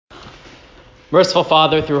Merciful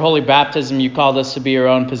Father, through holy baptism you called us to be your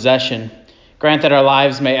own possession. Grant that our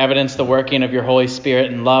lives may evidence the working of your Holy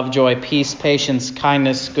Spirit in love, joy, peace, patience,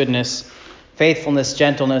 kindness, goodness, faithfulness,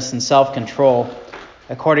 gentleness, and self-control,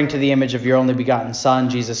 according to the image of your only begotten Son,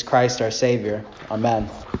 Jesus Christ, our Savior. Amen.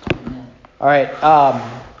 All right,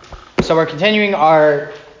 so we're continuing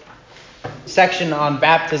our section on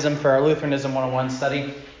baptism for our Lutheranism 101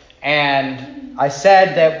 study. And I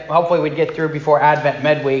said that hopefully we'd get through before Advent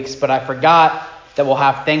Midweeks, but I forgot that we'll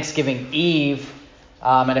have Thanksgiving Eve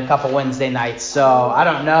and a couple Wednesday nights. So I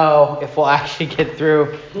don't know if we'll actually get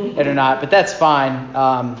through it or not, but that's fine.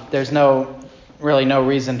 There's really no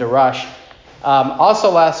reason to rush.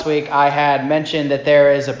 Also last week I had mentioned that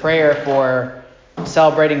there is a prayer for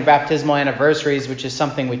celebrating baptismal anniversaries, which is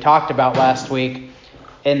something we talked about last week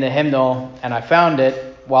in the hymnal, and I found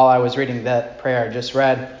it while I was reading that prayer I just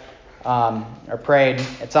read. Or prayed.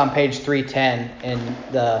 It's on page 310 in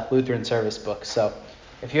the Lutheran service book. So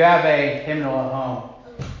if you have a hymnal at home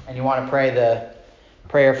and you want to pray the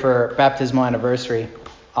prayer for baptismal anniversary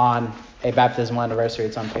on a baptismal anniversary,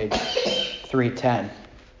 it's on page 310.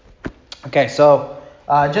 Okay, so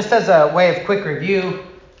just as a way of quick review,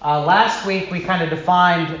 last week we kind of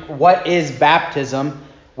defined what is baptism,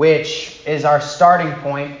 which is our starting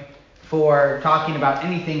point for talking about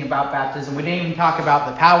anything about baptism. We didn't even talk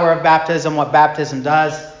about the power of baptism, what baptism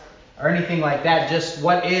does, or anything like that, just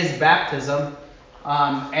what is baptism.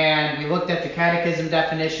 And we looked at the catechism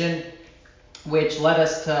definition, which led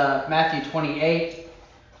us to Matthew 28,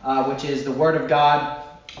 which is the Word of God,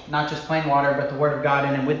 not just plain water, but the Word of God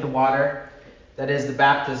in and with the water. That is the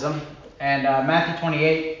baptism. And Matthew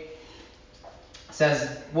 28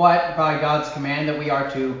 says what, by God's command, that we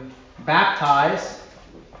are to baptize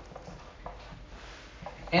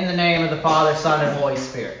in the name of the Father, Son, and Holy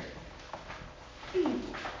Spirit.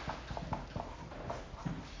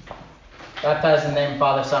 Baptize in the name of the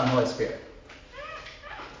Father, Son, and Holy Spirit.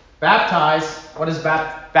 Baptize, what does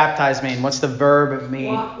baptize mean? What's the verb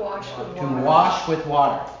mean? Wash with water. To wash with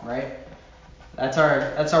water, right? That's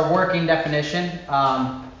our working definition.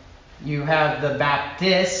 You have the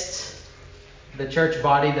Baptist, the church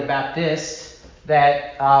body, the Baptist,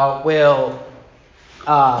 that will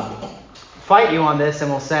fight you on this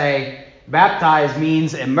and will say baptize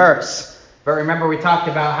means immerse. But remember we talked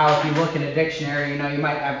about how if you look in a dictionary, you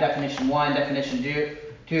might have definition 1, definition 2,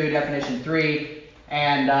 definition 3,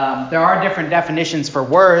 and there are different definitions for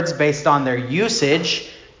words based on their usage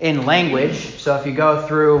in language. So if you go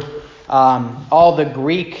through all the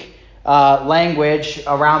Greek language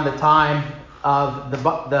around the time of the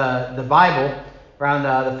Bible, around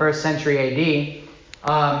the 1st century AD,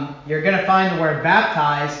 you're going to find the word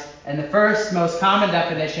baptize. And the first most common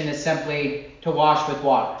definition is simply to wash with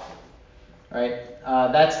water, right?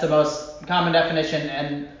 That's the most common definition.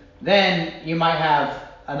 And then you might have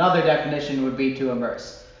another definition would be to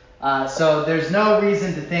immerse. So there's no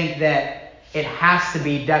reason to think that it has to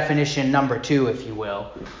be definition number 2, if you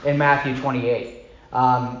will, in Matthew 28.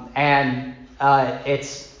 And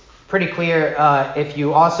it's pretty clear if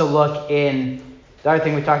you also look in, the other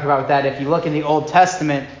thing we talked about with that, if you look in the Old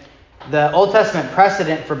Testament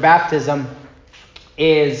precedent for baptism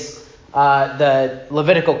is the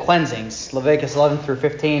Levitical cleansings, Leviticus 11 through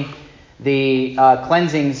 15, the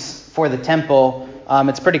cleansings for the temple.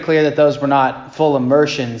 It's pretty clear that those were not full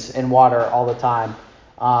immersions in water all the time,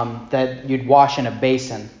 that you'd wash in a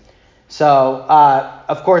basin. So,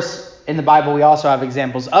 of course, in the Bible we also have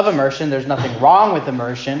examples of immersion. There's nothing wrong with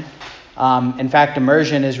immersion. In fact,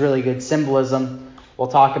 immersion is really good symbolism. We'll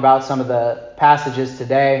talk about some of the passages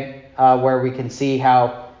today where we can see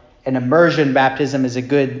how an immersion baptism is a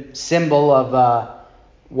good symbol of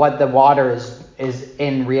what the water is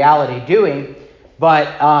in reality doing. But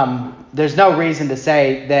there's no reason to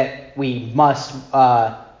say that we must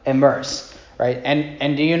immerse, right?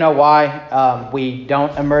 And do you know why we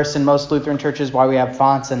don't immerse in most Lutheran churches? Why we have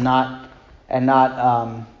fonts and not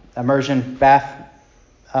immersion baptism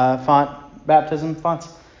fonts?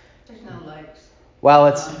 There's no lakes.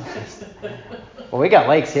 Well, we got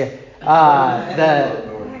lakes here.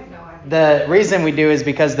 The reason we do is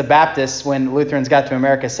because the Baptists, when Lutherans got to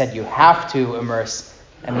America, said you have to immerse,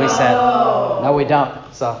 and we said no, we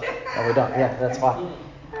don't. So no, we don't. Yeah, that's why.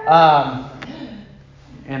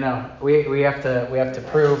 We have to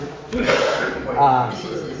prove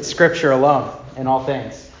Scripture alone in all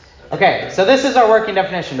things. Okay, so this is our working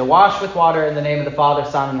definition: to wash with water in the name of the Father,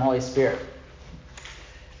 Son, and Holy Spirit.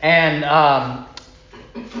 And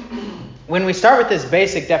when we start with this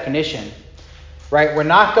basic definition, right, we're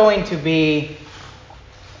not going to be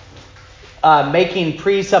making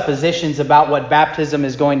presuppositions about what baptism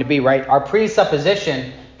is going to be, right? Our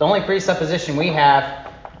presupposition The only presupposition we have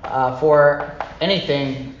for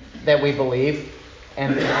anything that we believe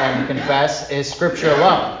and confess is Scripture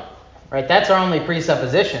alone. Right? That's our only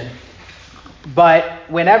presupposition. But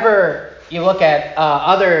whenever you look at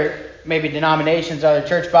other maybe denominations, other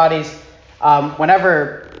church bodies,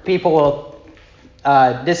 whenever people will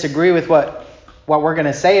disagree with what we're going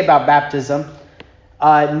to say about baptism,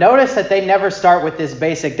 notice that they never start with this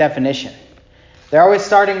basic definition. They're always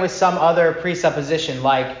starting with some other presupposition,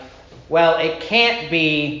 like, well, it can't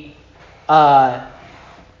be,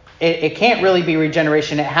 it can't really be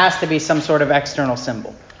regeneration. It has to be some sort of external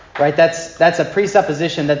symbol, right? That's a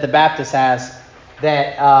presupposition that the Baptist has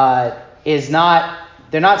that is not.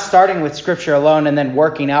 They're not starting with Scripture alone and then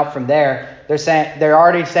working out from there. They're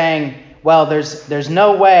already saying, well, there's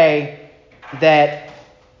no way that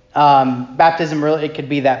baptism really could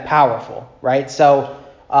be that powerful, right? So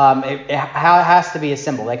it has to be a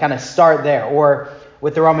symbol. They kind of start there. Or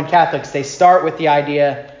with the Roman Catholics, they start with the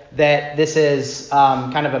idea that this is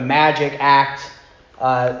kind of a magic act.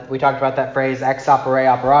 We talked about that phrase, ex opere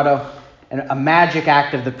operato, and a magic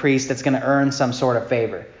act of the priest that's going to earn some sort of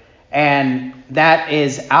favor. And that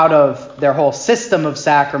is out of their whole system of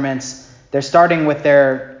sacraments. They're starting with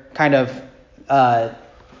their kind of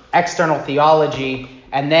external theology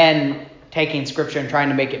and then taking Scripture and trying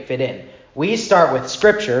to make it fit in. We start with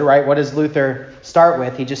Scripture, right? What does Luther start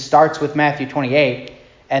with? He just starts with Matthew 28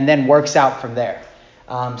 and then works out from there.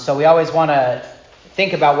 So we always want to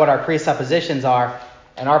think about what our presuppositions are,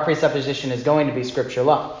 and our presupposition is going to be Scripture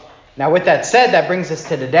alone. Now, with that said, that brings us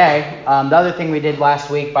to today. The other thing we did last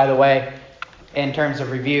week, by the way, in terms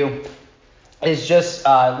of review, is just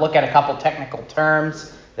look at a couple technical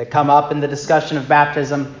terms that come up in the discussion of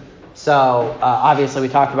baptism. So, obviously, we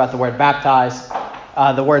talked about the word baptize,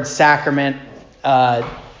 the word sacrament, the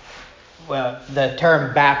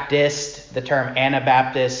term Baptist, the term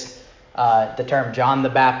Anabaptist, the term John the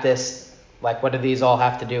Baptist. Like, what do these all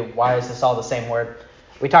have to do? Why is this all the same word?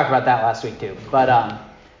 We talked about that last week, too. But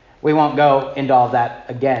we won't go into all that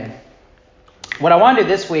again. What I want to do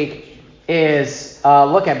this week is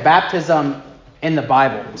look at baptism in the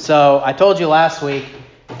Bible. So I told you last week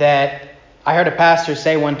that I heard a pastor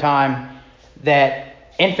say one time that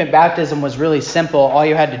infant baptism was really simple. All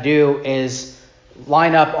you had to do is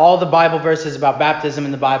line up all the Bible verses about baptism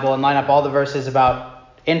in the Bible and line up all the verses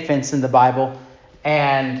about infants in the Bible,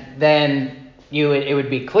 and then it would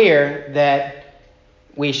be clear that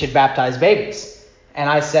we should baptize babies. And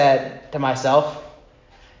I said to myself,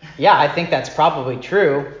 yeah, I think that's probably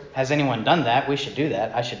true. Has anyone done that? We should do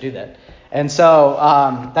that. I should do that. And so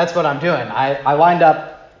that's what I'm doing. I lined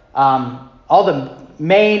up all the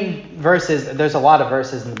main verses. There's a lot of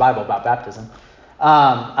verses in the Bible about baptism.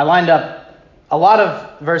 I lined up a lot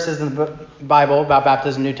of verses in the Bible about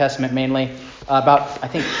baptism, New Testament mainly, about, I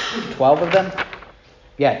think, 12 of them.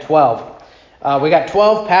 Yeah, 12. We got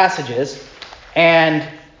 12 passages, and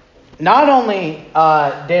not only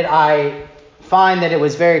did I find that it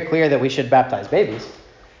was very clear that we should baptize babies,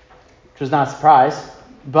 which was not a surprise,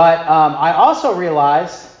 but I also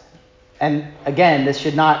realized, and again, this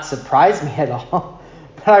should not surprise me at all,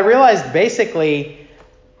 but I realized basically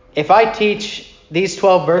if I teach these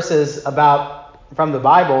 12 verses from the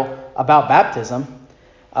Bible about baptism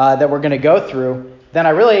that we're going to go through, then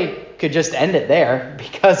I really could just end it there,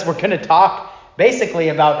 because we're going to talk basically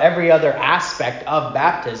about every other aspect of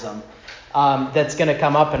baptism that's going to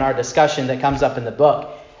come up in our discussion that comes up in the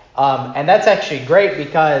book. And that's actually great,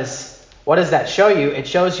 because what does that show you? It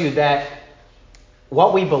shows you that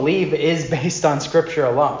what we believe is based on Scripture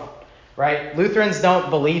alone, right? Lutherans don't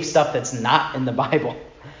believe stuff that's not in the Bible.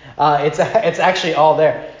 It's actually all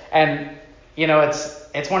there. And,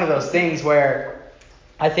 it's one of those things where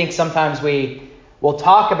I think sometimes we will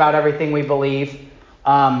talk about everything we believe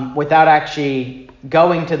without actually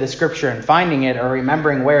going to the Scripture and finding it or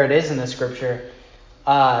remembering where it is in the Scripture.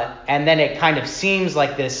 And then it kind of seems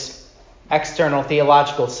like this external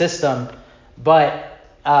theological system, but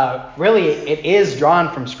really it is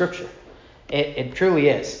drawn from Scripture. It truly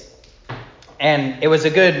is. And it was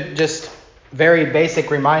a good, just very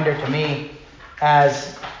basic reminder to me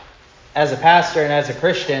as a pastor and as a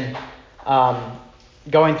Christian,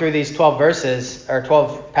 going through these 12 verses or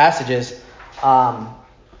 12 passages,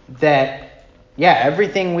 that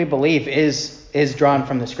everything we believe is drawn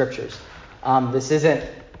from the Scriptures.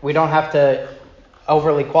 We don't have to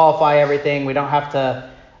overly qualify everything. We don't have to,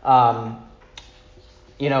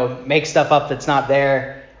 make stuff up that's not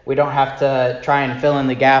there. We don't have to try and fill in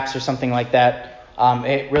the gaps or something like that.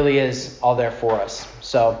 It really is all there for us.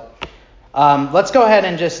 So let's go ahead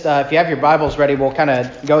and just, if you have your Bibles ready, we'll kind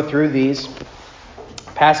of go through these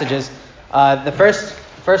passages. The first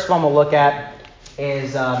First one we'll look at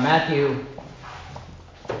is Matthew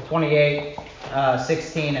 28,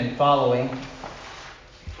 16 and following,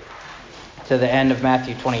 to the end of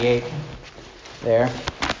Matthew 28 there.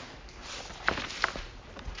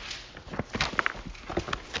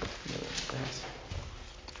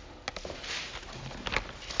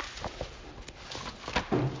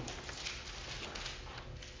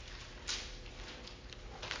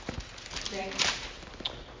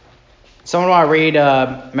 Someone want to read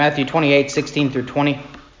Matthew 28, 16 through 20?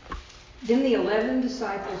 Then the 11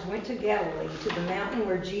 disciples went to Galilee, to the mountain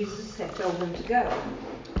where Jesus had told them to go.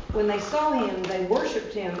 When they saw him, they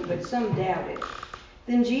worshipped him, but some doubted.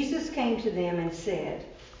 Then Jesus came to them and said,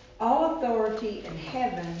 "All authority in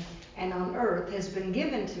heaven and on earth has been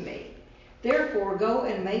given to me. Therefore go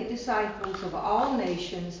and make disciples of all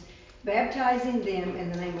nations, baptizing them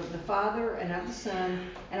in the name of the Father and of the Son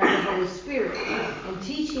and of the Holy Spirit, and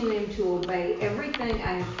teaching them to obey everything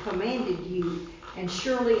I have commanded you. And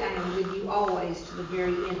surely I am with you always to the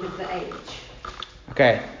very end of the age."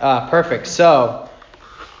 Okay, perfect. So,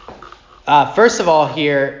 first of all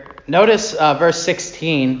here, notice verse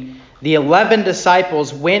 16. The 11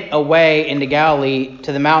 disciples went away into Galilee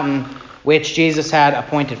to the mountain which Jesus had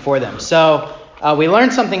appointed for them. So, we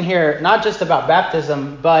learned something here, not just about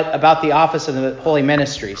baptism, but about the office of the holy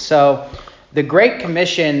ministry. So, the Great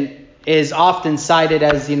Commission is often cited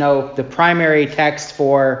as, the primary text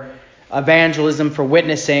for evangelism, for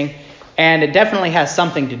witnessing, and it definitely has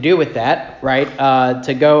something to do with that, right?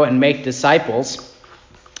 To go and make disciples.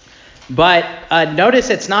 But notice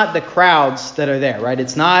it's not the crowds that are there, right?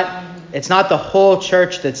 It's not the whole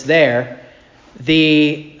church that's there.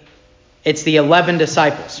 It's the 11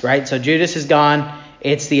 disciples, right? So Judas is gone.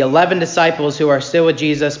 It's the 11 disciples who are still with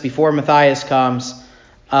Jesus before Matthias comes.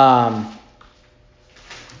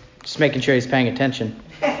 Just making sure he's paying attention.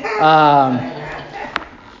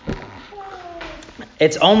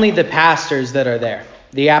 It's only the pastors that are there,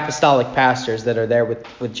 the apostolic pastors that are there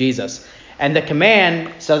with Jesus. And the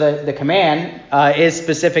command, the command is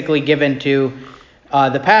specifically given to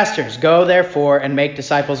the pastors. Go, therefore, and make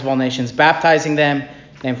disciples of all nations, baptizing them in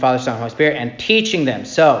the name of Father, Son, and Holy Spirit, and teaching them.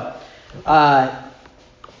 So,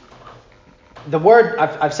 the word,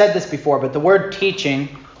 I've said this before, but the word teaching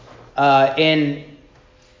in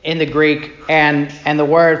the Greek and the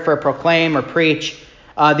word for proclaim or preach,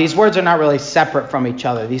 these words are not really separate from each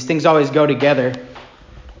other. These things always go together.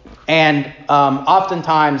 And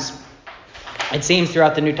oftentimes, it seems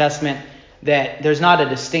throughout the New Testament that there's not a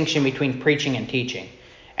distinction between preaching and teaching.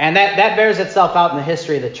 And that bears itself out in the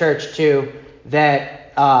history of the church too,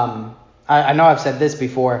 that I know I've said this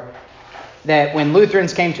before, that when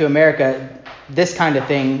Lutherans came to America, this kind of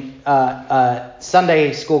thing,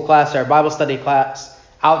 Sunday school class or Bible study class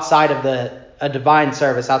outside of a divine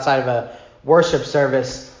service, outside of a worship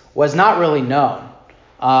service, was not really known.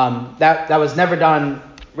 That was never done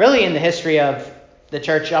really in the history of the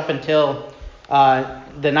church up until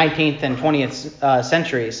the 19th and 20th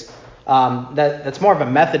centuries. That's more of a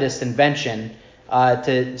Methodist invention.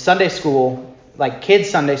 To Sunday school, like kids'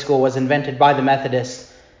 Sunday school, was invented by the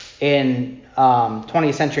Methodists in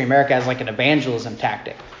 20th century America as like an evangelism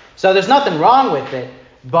tactic. So there's nothing wrong with it,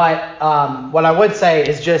 but what I would say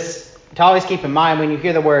is just to always keep in mind when you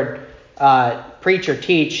hear the word preach or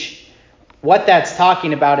teach, what that's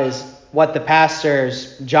talking about is what the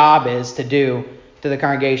pastor's job is to do to the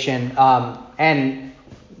congregation, and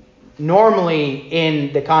normally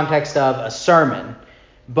in the context of a sermon,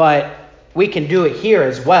 but we can do it here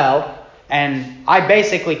as well. And I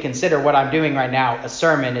basically consider what I'm doing right now a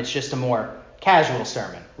sermon. It's just a more casual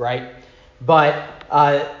sermon, right? But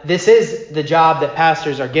this is the job that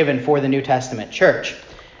pastors are given for the New Testament church,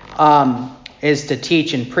 is to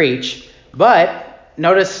teach and preach. But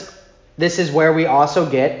notice this is where we also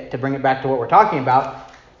get, to bring it back to what we're talking about,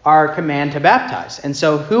 our command to baptize. And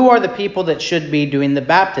so who are the people that should be doing the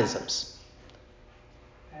baptisms?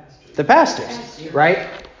 The pastors, right?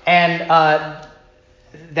 And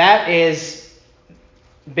that is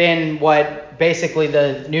been what basically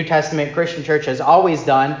the New Testament Christian church has always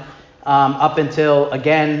done, up until,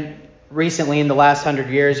 again, recently in the last 100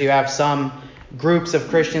 years. You have some groups of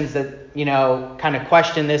Christians that, kind of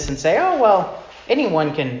question this and say, oh, well,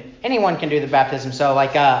 anyone can do the baptism. So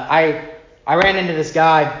like I ran into this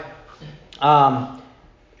guy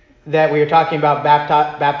that we were talking about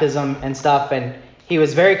baptism and stuff, and he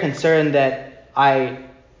was very concerned that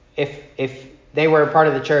if they were a part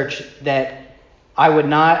of the church, that I would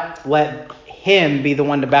not let him be the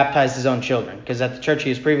one to baptize his own children, because at the church he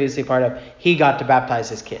was previously part of, he got to baptize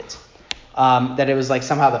his kids. That it was like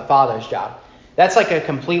somehow the father's job. That's like a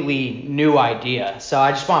completely new idea. So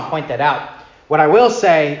I just want to point that out. What I will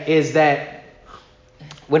say is that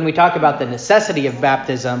when we talk about the necessity of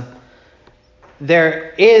baptism,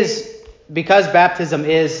 because baptism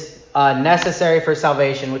is necessary for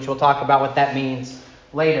salvation, which we'll talk about what that means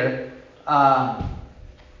later,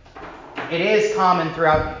 it is common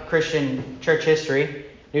throughout Christian church history,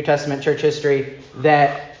 New Testament church history,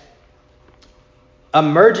 that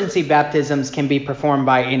emergency baptisms can be performed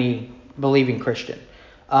by any believing Christian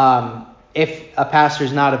if a pastor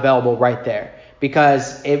is not available right there,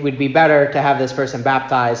 because it would be better to have this person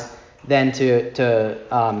baptized than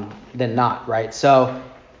than not, right? So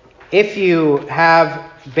if you have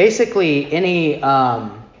basically any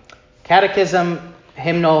catechism,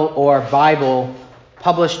 hymnal, or Bible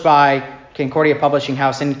published by Concordia Publishing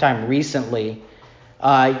House anytime recently,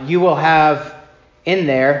 you will have in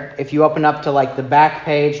there, if you open up to like the back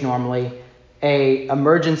page normally, a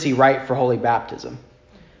emergency rite for holy baptism,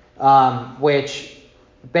 which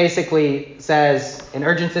basically says, in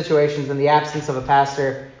urgent situations, in the absence of a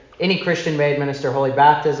pastor, any Christian may administer holy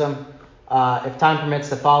baptism. If time permits,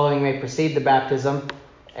 the following may precede the baptism.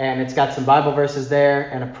 And it's got some Bible verses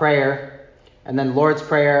there and a prayer, and then Lord's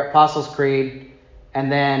Prayer, Apostles' Creed,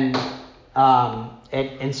 and then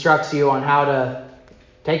it instructs you on how to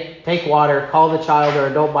take water, call the child or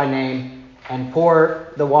adult by name, and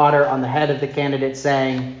pour the water on the head of the candidate,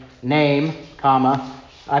 saying, name, comma,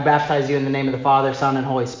 I baptize you in the name of the Father, Son, and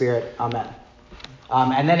Holy Spirit. Amen.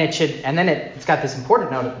 And then it's got this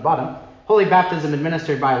important note at the bottom. Holy baptism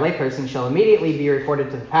administered by a layperson shall immediately be reported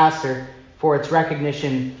to the pastor for its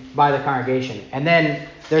recognition by the congregation. And then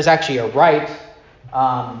there's actually a rite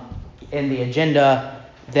in the agenda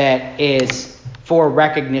that is for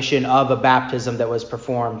recognition of a baptism that was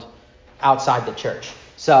performed outside the church.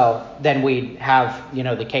 So then we'd have,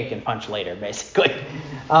 the cake and punch later, basically.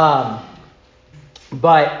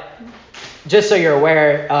 But just so you're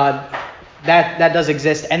aware, that does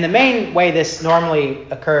exist. And the main way this normally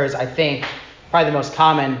occurs, I think, probably the most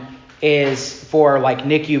common, is for like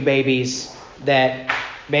NICU babies, that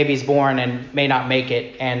baby's born and may not make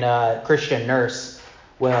it, and a Christian nurse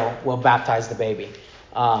will baptize the baby.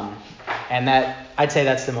 And that, I'd say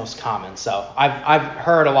that's the most common. So I've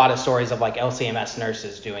heard a lot of stories of like LCMS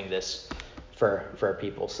nurses doing this for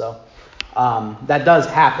people. So that does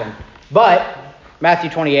happen. But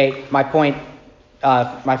Matthew 28, my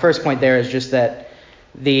first point there is just that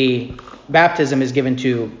the baptism is given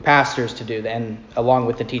to pastors to do, and along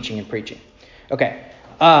with the teaching and preaching. Okay.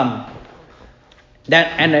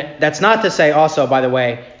 That's not to say also, by the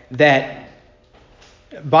way, that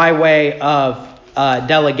by way of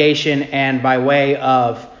delegation and by way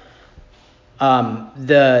of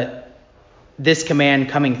this command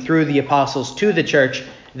coming through the apostles to the church,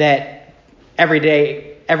 that every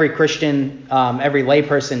Christian, every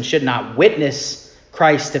layperson should not witness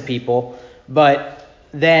Christ to people. But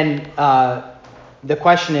then the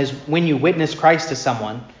question is, when you witness Christ to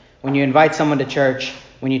someone, when you invite someone to church,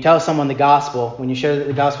 when you tell someone the gospel, when you share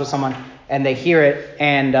the gospel with someone and they hear it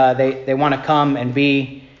and they want to come and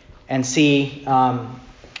be and see,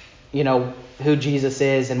 who Jesus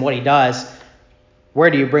is and what he does, where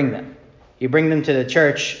do you bring them? You bring them to the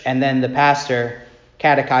church, and then the pastor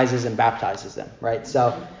catechizes and baptizes them, right?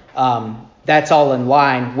 So that's all in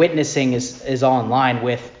line. Witnessing is all in line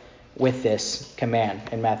with this command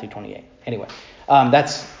in Matthew 28. Anyway,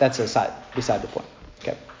 that's beside the point.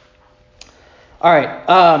 Okay. All right.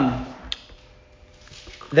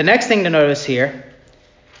 The next thing to notice here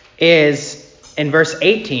is in verse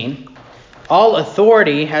 18, all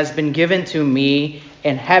authority has been given to me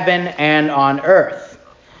in heaven and on earth.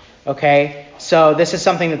 Okay, so this is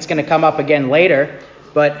something that's going to come up again later,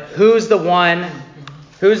 but who's the one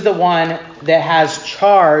that has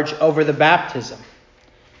charge over the baptism?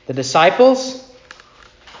 The disciples?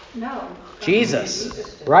 No.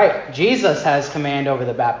 Jesus. Right. Jesus has command over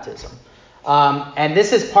the baptism. And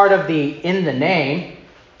this is part of the in the name,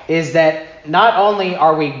 is that not only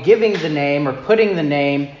are we giving the name or putting the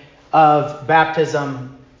name of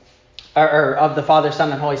baptism or of the Father,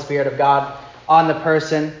 Son, and Holy Spirit of God on the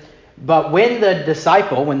person, but when the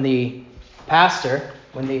disciple, when the pastor,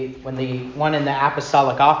 when the one in the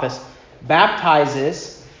apostolic office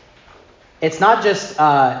baptizes, it's not just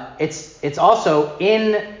it's also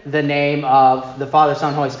in the name of the Father, Son,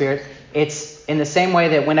 and Holy Spirit. It's in the same way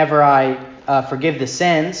that whenever I forgive the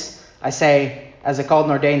sins, I say, as a called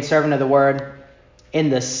and ordained servant of the word, in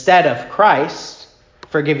the stead of Christ,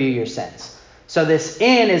 forgive you your sins. So this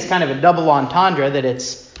in is kind of a double entendre,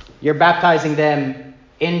 that you're baptizing them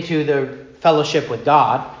into the fellowship with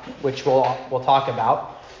God, which we'll talk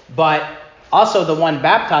about. But also the one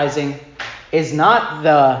baptizing is not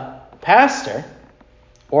the pastor,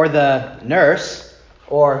 or the nurse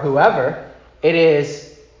or whoever. It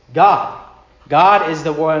is God. God is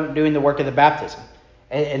the one doing the work of the baptism.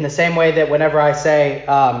 In the same way that whenever I say,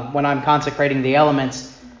 when I'm consecrating the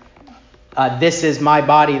elements, this is my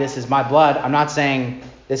body, this is my blood, I'm not saying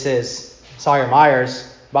this is Sawyer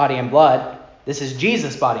Myers' body and blood. This is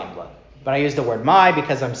Jesus' body and blood. But I use the word my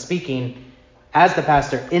because I'm speaking as the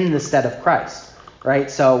pastor in the stead of Christ, right?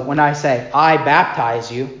 So when I say I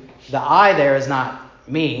baptize you, the I there is not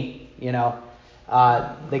me,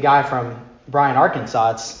 the guy from Bryan,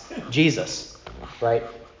 Arkansas. It's Jesus, right?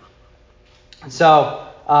 So,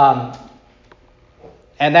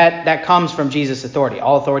 and that comes from Jesus' authority.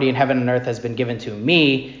 All authority in heaven and earth has been given to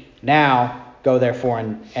me. Now go therefore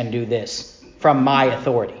and do this from my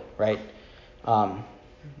authority, right?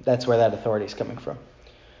 That's where that authority is coming from.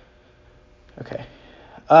 Okay.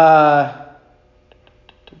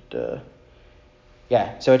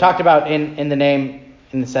 Yeah, so we talked about in the name,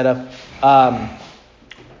 in the setup.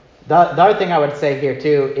 The other thing I would say here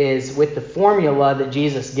too is with the formula that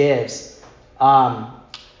Jesus gives,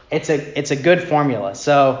 it's a good formula.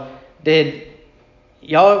 So did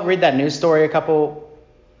y'all read that news story I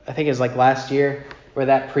think it was like last year, where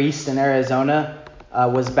that priest in Arizona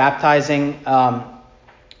was baptizing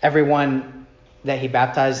everyone that he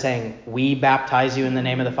baptized, saying, "We baptize you in the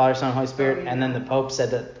name of the Father, Son, and Holy Spirit." And then the Pope said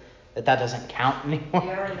that doesn't count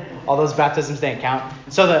anymore. All those baptisms didn't count.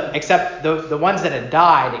 So except the ones that had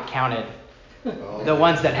died, it counted. The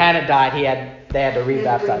ones that hadn't died, they had to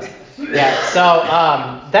rebaptize. Yeah. So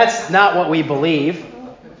that's not what we believe.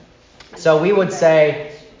 So we would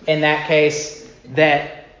say in that case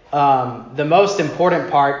that the most important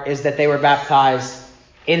part is that they were baptized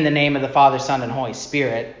in the name of the Father, Son, and Holy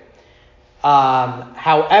Spirit.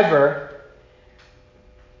 However,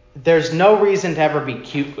 there's no reason to ever be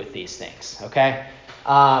cute with these things, okay?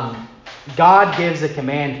 God gives a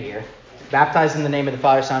command here, baptize in the name of the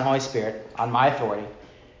Father, Son, and Holy Spirit, on my authority.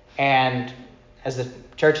 And as the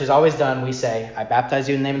church has always done, we say, I baptize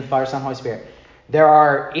you in the name of the Father, Son, and Holy Spirit. There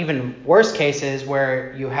are even worse cases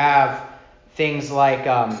where you have things like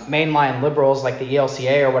mainline liberals, like the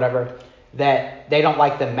ELCA or whatever, that they don't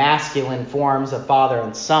like the masculine forms of Father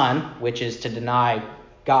and Son, which is to deny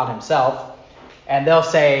God himself. And they'll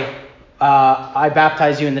say, I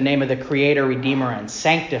baptize you in the name of the Creator, Redeemer, and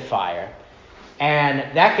Sanctifier. And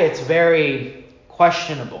that gets very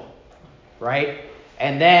questionable, right?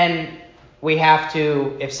 And then we have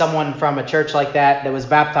to, if someone from a church like that was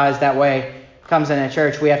baptized that way comes in a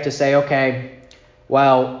church, we have to say, okay,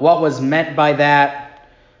 well, what was meant by that?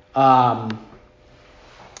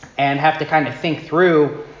 And have to kind of think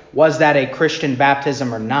through, was that a Christian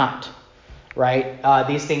baptism or not, right?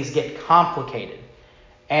 These things get complicated.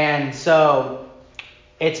 And so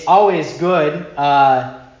it's always good,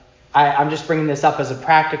 I'm just bringing this up as a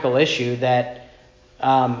practical issue, that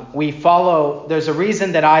we follow, there's a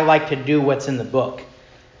reason that I like to do what's in the book.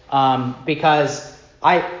 Because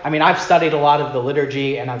I've studied a lot of the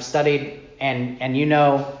liturgy, and I've studied, and you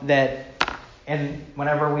know that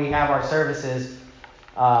whenever we have our services,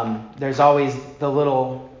 there's always the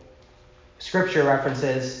little scripture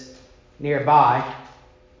references nearby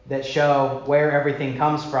that show where everything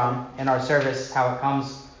comes from in our service, how it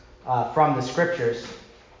comes from the scriptures,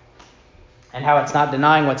 and how it's not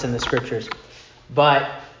denying what's in the scriptures. But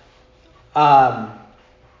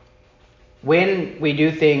when we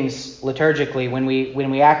do things liturgically, when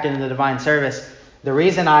we act in the divine service, the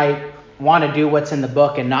reason I want to do what's in the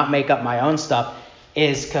book and not make up my own stuff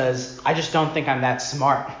is because I just don't think I'm that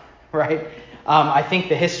smart, right? I think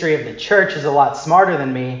the history of the church is a lot smarter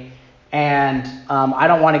than me, and I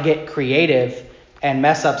don't want to get creative and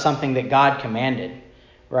mess up something that God commanded,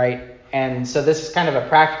 right? And so this is kind of a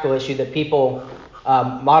practical issue that people,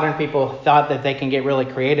 modern people, thought that they can get really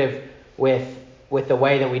creative with the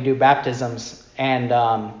way that we do baptisms. And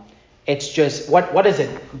it's just, what does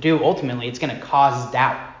it do ultimately? It's going to cause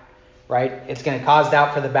doubt, right? It's going to cause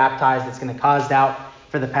doubt for the baptized. It's going to cause doubt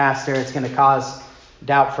for the pastor. It's going to cause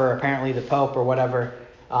doubt for apparently the Pope or whatever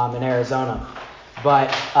in Arizona.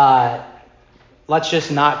 But let's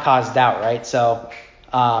just not cause doubt, right? So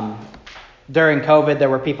during COVID, there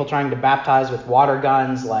were people trying to baptize with water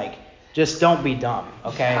guns. Like, just don't be dumb,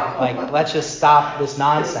 okay? Like, let's just stop this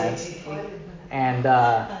nonsense and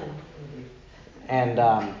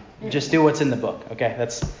just do what's in the book, okay?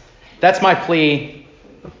 That's my plea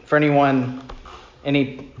for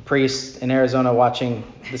any priest in Arizona watching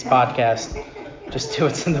this podcast. Just do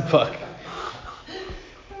what's in the book.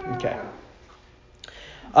 Okay.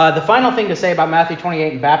 The final thing to say about Matthew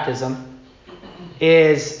 28 and baptism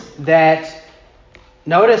is that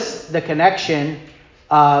notice the connection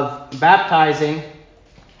of baptizing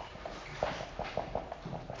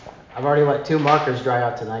I've already let 2 markers dry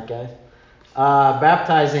out tonight, guys.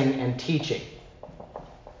 Baptizing and teaching.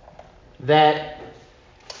 That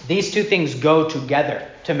these 2 things go together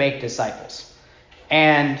to make disciples.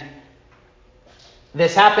 And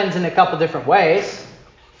this happens in a couple different ways.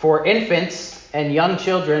 For infants and young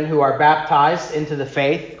children who are baptized into the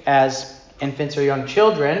faith as infants or young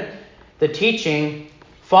children, the teaching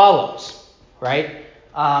follows, right?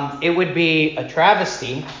 It would be a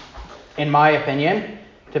travesty, in my opinion,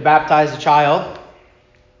 to baptize a child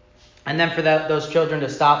and then for those children to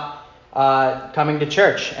stop coming to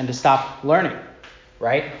church and to stop learning,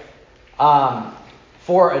 right?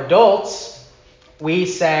 For adults, we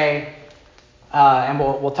say, and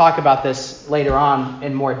we'll talk about this later on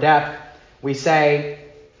in more depth, we say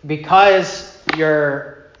because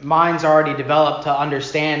your mind's already developed to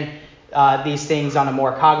understand these things on a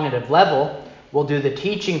more cognitive level, we'll do the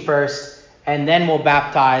teaching first and then we'll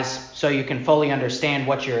baptize so you can fully understand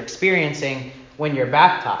what you're experiencing when you're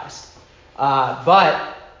baptized.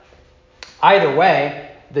 But either way,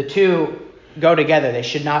 the 2 go together. They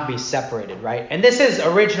should not be separated, right? And this is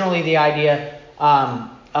originally the idea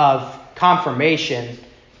of confirmation,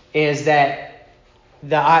 is that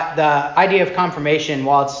the idea of confirmation,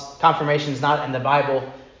 while confirmation is not in the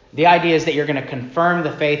Bible, the idea is that you're going to confirm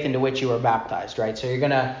the faith into which you were baptized, right? So you're going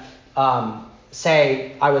to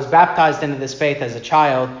say, I was baptized into this faith as a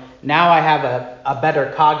child. Now I have a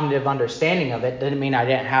better cognitive understanding of it. Didn't mean I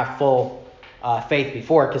didn't have full faith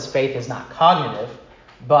before, because faith is not cognitive.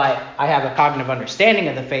 But I have a cognitive understanding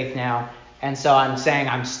of the faith now. And so I'm saying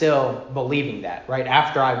I'm still believing that, right?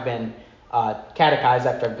 After I've been catechized,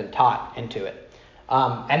 after I've been taught into it.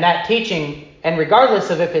 And that teaching, and regardless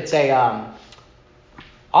of if it's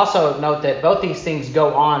also note that both these things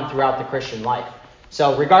go on throughout the Christian life.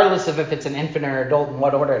 So regardless of if it's an infant or adult and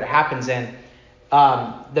what order it happens in,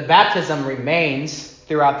 the baptism remains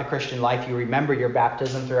throughout the Christian life. You remember your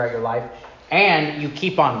baptism throughout your life, and you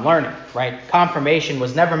keep on learning, right? Confirmation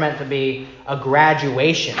was never meant to be a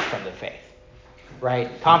graduation from the faith, right?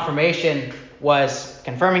 Confirmation was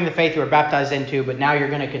confirming the faith you were baptized into, but now you're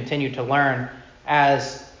going to continue to learn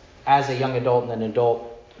as a young adult and an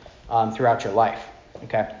adult throughout your life,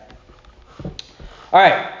 okay? All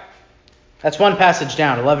right. That's one passage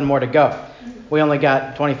down, 11 more to go. We only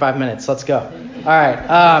got 25 minutes. Let's go. All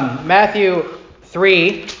right. Matthew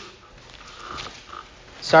 3,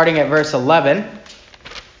 starting at verse 11.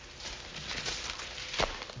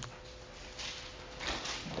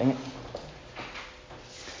 Dang it.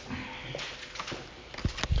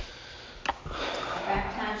 I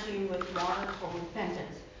baptize you with water for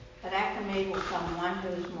repentance, but after me will come one who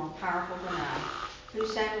is more powerful than I,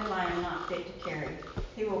 whose sandals I am not fit to carry.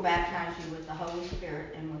 He will baptize you with the Holy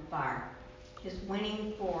Spirit and with fire. His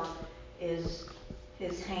winnowing fork is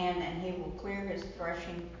his hand, and he will clear his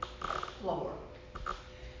threshing floor,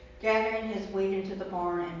 gathering his wheat into the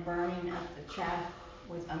barn and burning up the chaff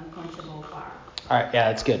with unquenchable fire. All right, yeah,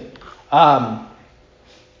 that's good.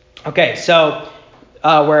 Okay, so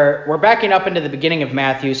we're backing up into the beginning of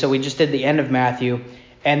Matthew, so we just did the end of Matthew,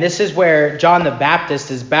 and this is where John the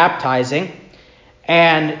Baptist is baptizing.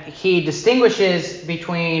 And he distinguishes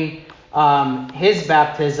between his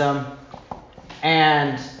baptism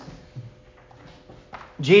and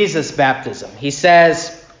Jesus' baptism. He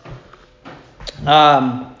says,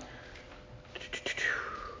 I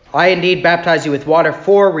indeed baptize you with water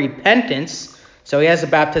for repentance. So he has a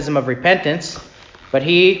baptism of repentance. But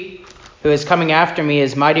he who is coming after me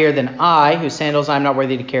is mightier than I, whose sandals I am not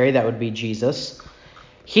worthy to carry. That would be Jesus.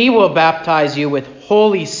 He will baptize you with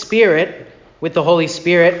the Holy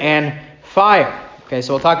Spirit and fire. Okay,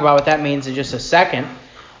 so we'll talk about what that means in just a second.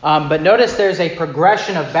 But notice there's a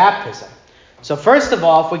progression of baptism. So first of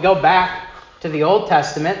all, if we go back to the Old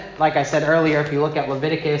Testament, like I said earlier, if you look at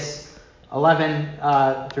Leviticus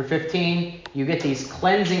 11 through 15, you get these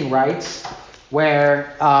cleansing rites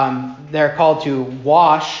where they're called to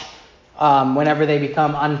wash whenever they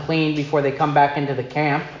become unclean before they come back into the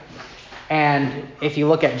camp. And if you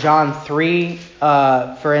look at John 3,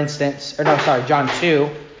 for instance, John 2.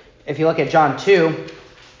 If you look at John 2,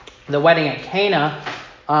 the wedding at Cana,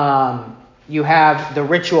 you have the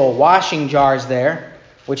ritual washing jars there,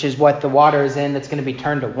 which is what the water is in that's going to be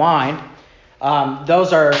turned to wine.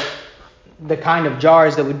 Those are the kind of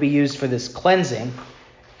jars that would be used for this cleansing.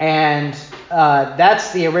 And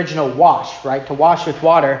that's the original wash, right? To wash with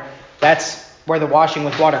water, that's where the washing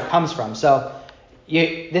with water comes from. So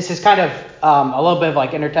this is kind of a little bit of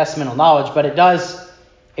like intertestamental knowledge, but it does,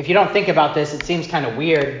 if you don't think about this, it seems kind of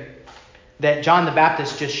weird that John the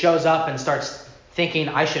Baptist just shows up and starts thinking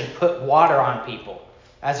I should put water on people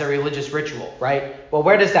as a religious ritual, right? Well,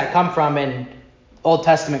 where does that come from in Old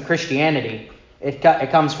Testament Christianity, it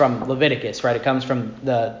comes from Leviticus, right? It comes from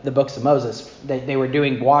the books of Moses. They were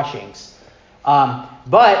doing washings.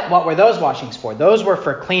 But what were those washings for? Those were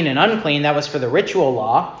for clean and unclean. That was for the ritual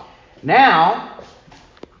law. Now,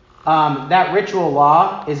 that ritual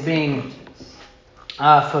law is being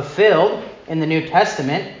fulfilled in the New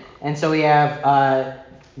Testament. And so we have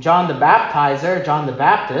John the Baptizer, John the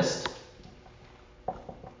Baptist.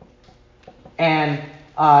 And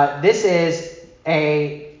this is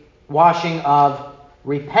a washing of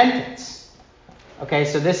repentance. Okay,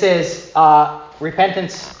 so this is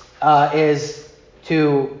repentance is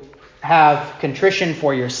to have contrition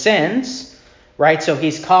for your sins, right? So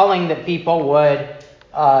he's calling that people would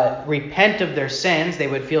repent of their sins. They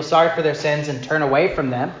would feel sorry for their sins and turn away from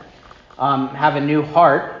them, have a new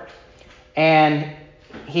heart. And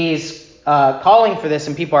he's calling for this,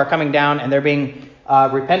 and people are coming down and they're being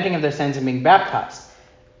repenting of their sins and being baptized.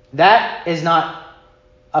 That is not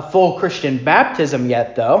a full Christian baptism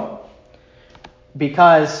yet, though,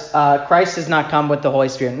 because Christ has not come with the Holy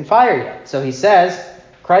Spirit and fire yet. So he says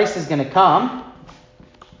Christ is going to come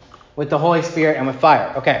with the Holy Spirit and with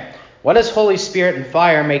fire. Okay, what does Holy Spirit and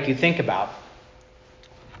fire make you think about?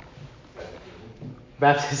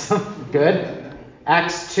 Baptism. Good.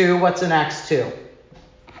 Acts 2. What's in Acts 2?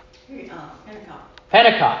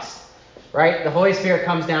 Pentecost. Right? The Holy Spirit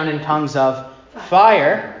comes down in tongues of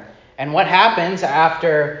fire. And what happens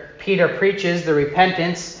after Peter preaches the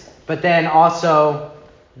repentance, but then also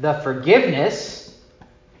the forgiveness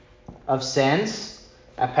of sins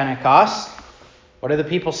at Pentecost? What do the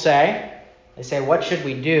people say? They say, what should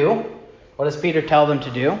we do? What does Peter tell them to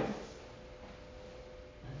do?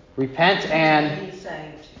 Repent and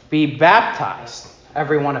be baptized,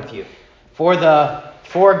 every one of you, for the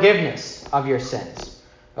forgiveness of your sins.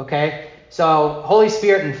 Okay? So Holy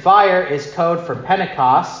Spirit and fire is code for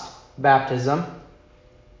Pentecost baptism,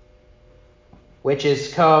 which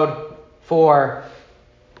is code for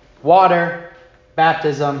water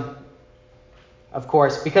baptism, of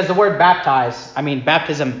course, because the word baptize,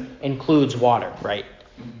 baptism includes water, right?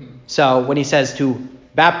 Mm-hmm. So when he says to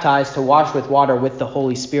baptize, to wash with water with the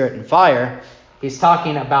Holy Spirit and fire, he's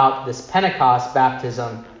talking about this Pentecost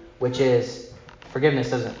baptism, which is, forgiveness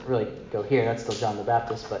doesn't really go here, that's still John the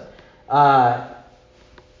Baptist, but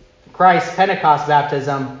Christ's Pentecost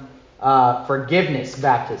baptism, forgiveness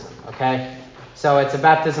baptism, okay? So it's a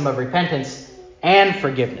baptism of repentance and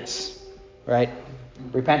forgiveness, right?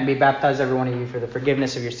 Repent and be baptized, every one of you, for the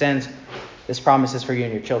forgiveness of your sins. This promise is for you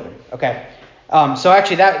and your children. Okay. So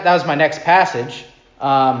actually, that was my next passage.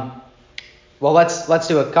 Well, let's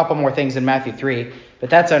do a couple more things in Matthew 3, but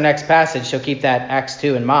that's our next passage, so keep that Acts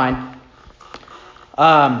 2 in mind.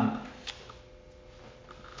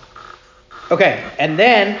 Okay, and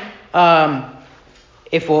then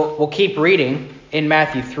if we'll keep reading in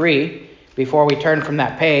Matthew 3 before we turn from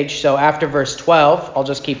that page. So after verse 12, I'll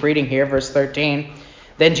just keep reading here, verse 13.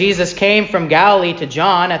 Then Jesus came from Galilee to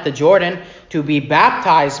John at the Jordan to be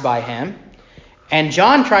baptized by him. And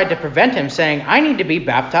John tried to prevent him, saying, I need to be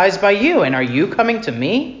baptized by you, and are you coming to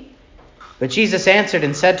me? But Jesus answered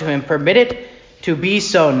and said to him, Permit it to be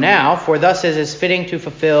so now, for thus it is fitting to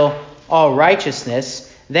fulfill all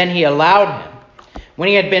righteousness. Then he allowed him. When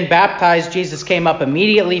he had been baptized, Jesus came up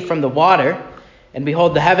immediately from the water, and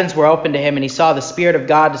behold, the heavens were opened to him, and he saw the Spirit of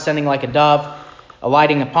God descending like a dove,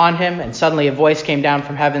 alighting upon him. And suddenly a voice came down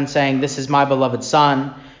from heaven, saying, This is my beloved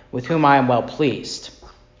Son, with whom I am well pleased.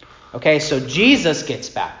 Okay, so Jesus gets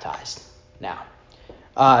baptized now.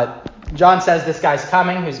 John says this guy's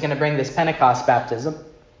coming, who's going to bring this Pentecost baptism.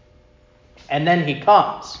 And then he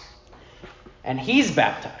comes, and he's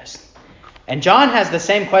baptized. And John has the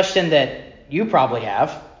same question that you probably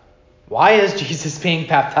have. Why is Jesus being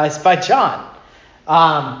baptized by John?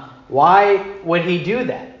 Why would he do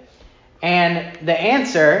that? And the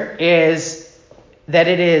answer is that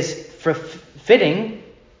it is fitting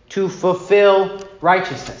to fulfill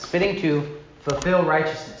righteousness. Fitting to fulfill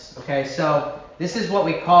righteousness. Okay, so this is what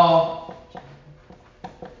we call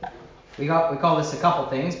this a couple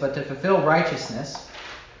things, but to fulfill righteousness,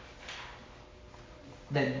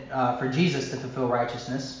 that for Jesus to fulfill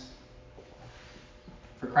righteousness,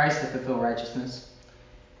 for Christ to fulfill righteousness,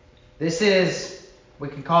 we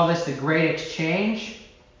can call this the Great Exchange.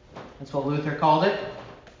 That's what Luther called it.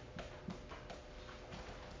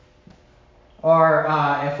 Or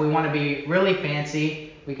if we want to be really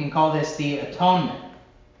fancy, we can call this the atonement.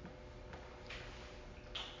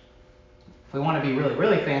 If we want to be really,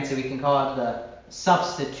 really fancy, we can call it the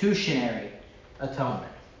substitutionary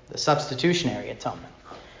atonement. The substitutionary atonement.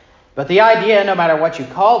 But the idea, no matter what you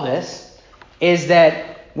call this, is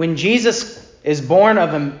that when Jesus is born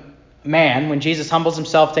of man, when Jesus humbles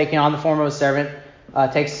himself, taking on the form of a servant,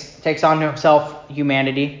 takes on himself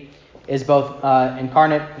humanity, is both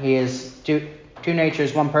incarnate. He is two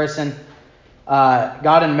natures, one person,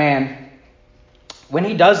 God and man. When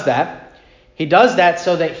he does that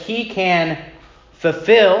so that he can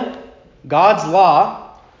fulfill God's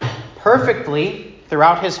law perfectly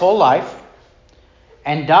throughout his whole life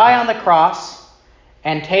and die on the cross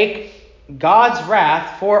and take God's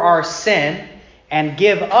wrath for our sin and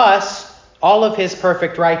give us all of his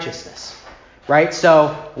perfect righteousness. Right?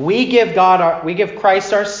 So we give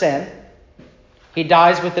Christ our sin. He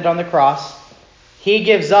dies with it on the cross. He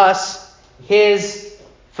gives us his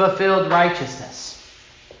fulfilled righteousness.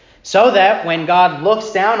 So that when God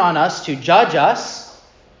looks down on us to judge us,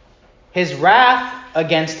 his wrath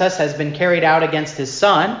against us has been carried out against his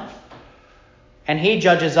Son, and he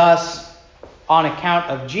judges us on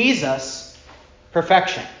account of Jesus'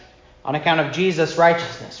 perfection, on account of Jesus'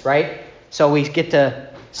 righteousness, right? So we get to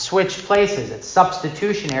switch places. It's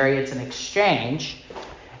substitutionary. It's an exchange.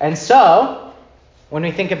 And so, when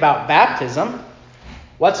we think about baptism,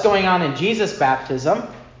 what's going on in Jesus' baptism?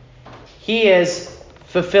 He is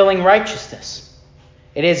fulfilling righteousness.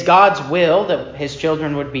 It is God's will that his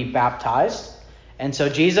children would be baptized. And so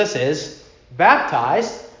Jesus is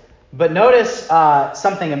baptized. But notice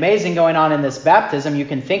something amazing going on in this baptism. You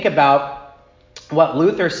can think about what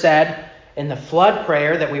Luther said in the flood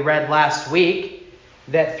prayer that we read last week,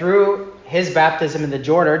 that through his baptism in the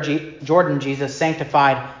Jordan, Jesus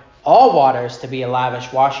sanctified all waters to be a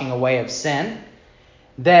lavish washing away of sin.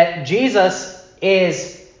 That Jesus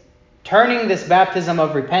is turning this baptism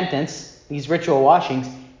of repentance, these ritual washings,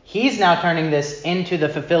 he's now turning this into the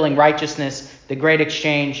fulfilling righteousness, the great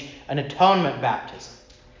exchange, an atonement baptism.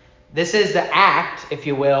 This is the act, if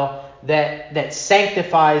you will, that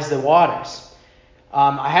sanctifies the waters.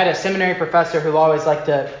 I had a seminary professor who always liked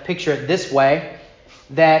to picture it this way,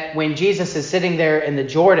 that when Jesus is sitting there in the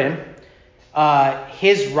Jordan,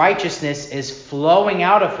 his righteousness is flowing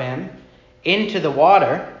out of him into the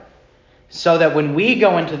water, so that when we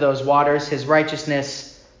go into those waters, his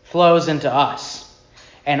righteousness flows into us.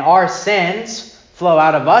 And our sins flow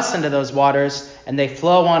out of us into those waters, and they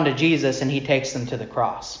flow onto Jesus, and he takes them to the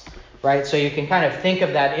cross. Right? So you can kind of think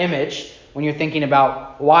of that image when you're thinking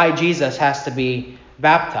about why Jesus has to be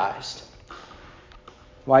baptized.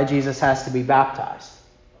 Why Jesus has to be baptized.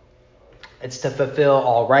 It's to fulfill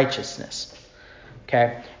all righteousness.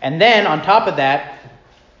 Okay? And then on top of that,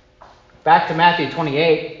 back to Matthew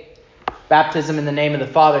 28, baptism in the name of the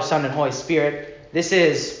Father, Son, and Holy Spirit. This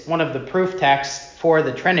is one of the proof texts for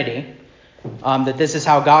the Trinity, that this is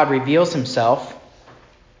how God reveals himself.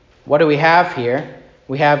 What do we have here?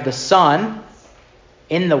 We have the Son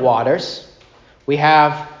in the waters. We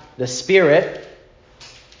have the Spirit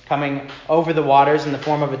coming over the waters in the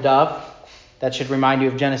form of a dove. That should remind you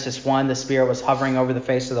of Genesis 1. The Spirit was hovering over the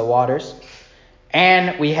face of the waters.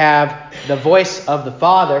 And we have the voice of the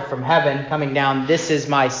Father from heaven coming down. This is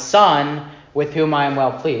my Son with whom I am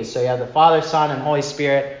well pleased. So you have the Father, Son, and Holy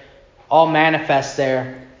Spirit all manifest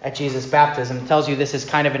there at Jesus' baptism. It tells you this is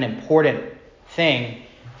kind of an important thing.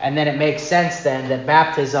 And then it makes sense then that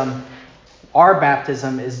our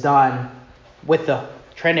baptism is done with the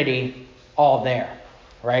Trinity all there,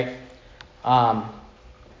 right?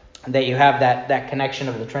 That you have that connection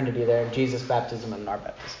of the Trinity there in Jesus' baptism and in our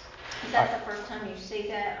baptism. Is that the first time you see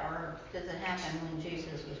that, or does it happen when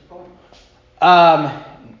Jesus was born?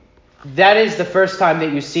 That is the first time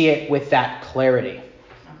that you see it with that clarity.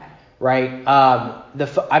 Okay. Right? The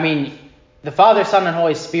Father, Son, and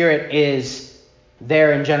Holy Spirit is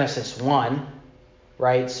there in Genesis 1,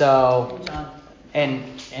 right? So,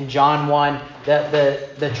 in John 1,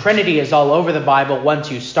 the Trinity is all over the Bible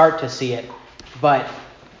once you start to see it, but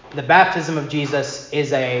the baptism of Jesus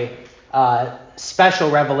is a special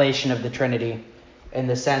revelation of the Trinity in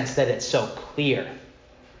the sense that it's so clear,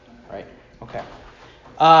 right? Okay.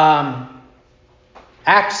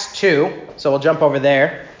 Acts 2, so we'll jump over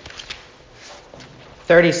there,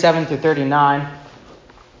 37 through 39.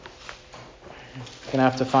 Gonna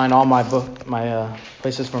have to find all my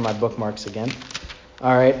places for my bookmarks again.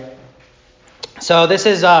 All right. So this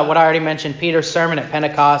is what I already mentioned, Peter's sermon at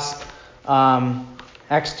Pentecost,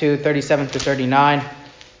 Acts 2, 37 through 39.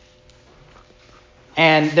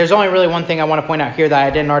 And there's only really one thing I want to point out here that I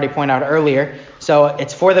didn't already point out earlier. So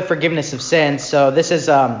it's for the forgiveness of sins. So this is,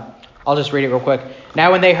 I'll just read it real quick.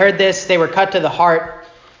 Now when they heard this, they were cut to the heart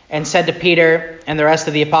and said to Peter and the rest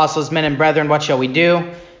of the apostles, men and brethren, what shall we do?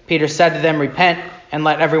 Peter said to them, repent and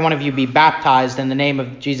let every one of you be baptized in the name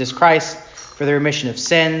of Jesus Christ for the remission of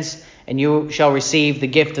sins, and you shall receive the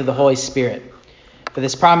gift of the Holy Spirit. For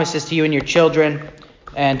this promise is to you and your children,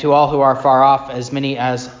 and to all who are far off, as many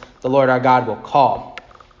as the Lord our God will call.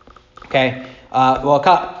 Okay,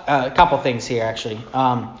 a couple things here, actually.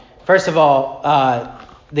 First of all,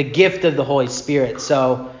 the gift of the Holy Spirit.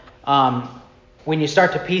 So when you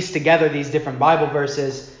start to piece together these different Bible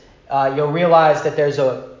verses, you'll realize that there's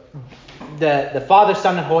the Father,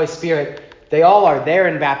 Son, and Holy Spirit. They all are there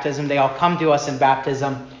in baptism. They all come to us in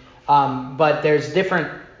baptism. But there's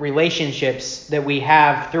different relationships that we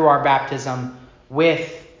have through our baptism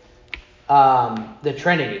with the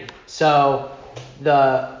Trinity. So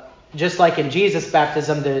just like in Jesus'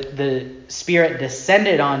 baptism, the Spirit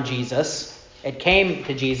descended on Jesus. It came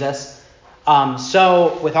to Jesus.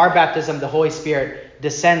 So with our baptism, the Holy Spirit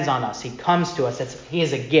descends on us. He comes to us. He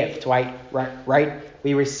is a gift, right?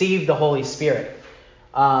 We receive the Holy Spirit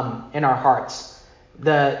in our hearts.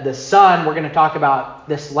 The Son, we're going to talk about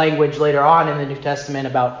this language later on in the New Testament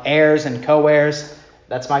about heirs and co-heirs.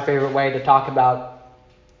 That's my favorite way to talk about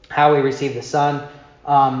how we receive the Son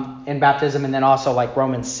in baptism, and then also like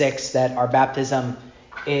Romans 6, that our baptism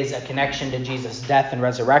is a connection to Jesus' death and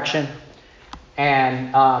resurrection.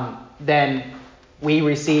 And then we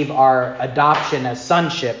receive our adoption as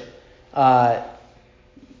sonship to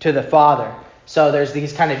the Father. So there's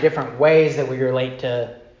these kind of different ways that we relate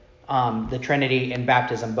to the Trinity in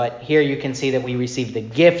baptism. But here you can see that we receive the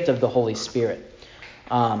gift of the Holy Spirit.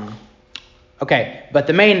 Okay, but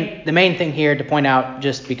the main thing here to point out,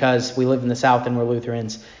 just because we live in the South and we're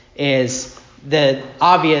Lutherans, is the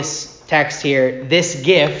obvious text here. This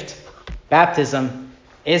gift, baptism,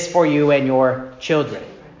 is for you and your children.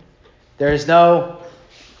 There's no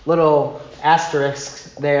little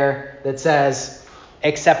asterisk there that says,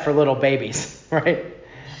 except for little babies, right?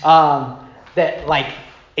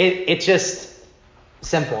 It's just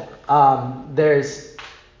simple. There's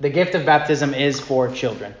the gift of baptism is for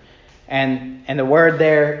children. And the word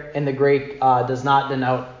there in the Greek does not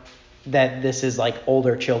denote that this is like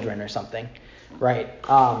older children or something, right?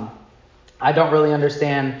 I don't really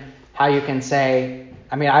understand how you can say,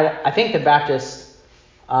 I think the Baptists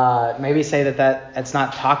maybe say that it's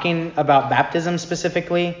not talking about baptism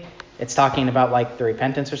specifically. It's talking about like the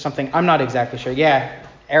repentance or something. I'm not exactly sure. Yeah,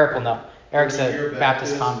 Eric will know. Eric's a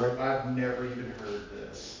Baptist convert. I've never even heard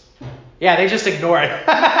this. Yeah, they just ignore it.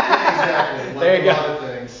 Exactly. There you go. A lot of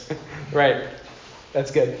things. Right.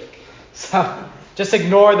 That's good. So just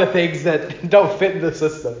ignore the things that don't fit in the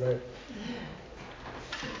system, right?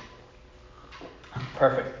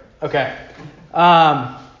 Perfect. Okay.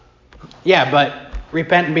 But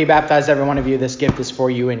repent and be baptized, every one of you. This gift is for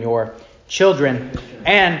you and your children.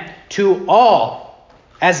 And to all,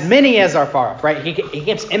 as many as are far off, right? He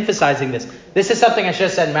keeps emphasizing this. This is something I should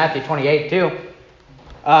have said in Matthew 28 too.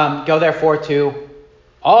 Go therefore to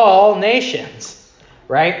all nations,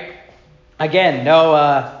 right? Again, no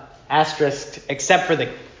asterisk except for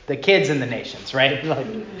the kids in the nations, right?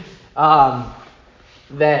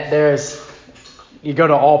 That you go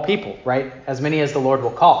to all people, right? As many as the Lord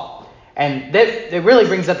will call. And that it really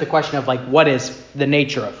brings up the question of like, what is the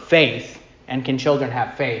nature of faith, and can children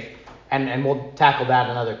have faith? And we'll tackle that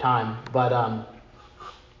another time. But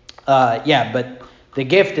but the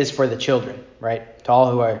gift is for the children, right? To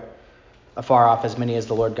all who are afar off, as many as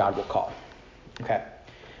the Lord God will call. Okay.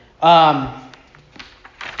 While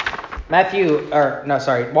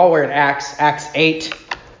we're in Acts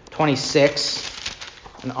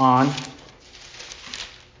 8:26 and on.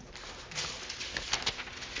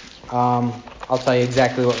 I'll tell you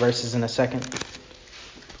exactly what verses in a second.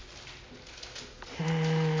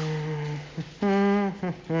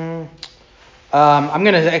 I'm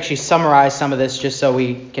going to actually summarize some of this just so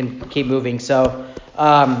we can keep moving. So,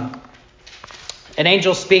 an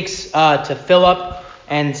angel speaks to Philip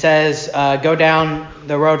and says, go down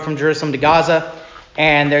the road from Jerusalem to Gaza.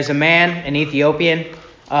 And there's a man, an Ethiopian,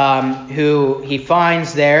 who he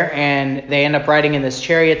finds there, and they end up riding in this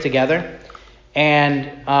chariot together.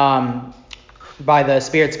 And by the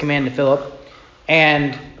Spirit's command to Philip.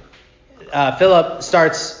 And Philip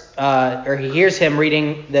he hears him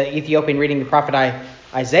reading, the Ethiopian reading the prophet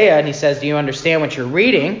Isaiah, and he says, do you understand what you're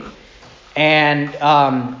reading? And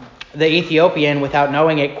the Ethiopian, without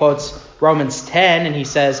knowing it, quotes Romans 10, and he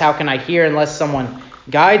says, how can I hear unless someone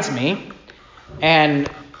guides me? And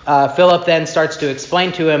Philip then starts to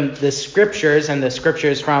explain to him the scriptures, and the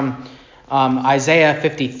scriptures from Isaiah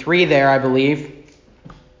 53 there, I believe.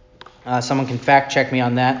 Someone can fact check me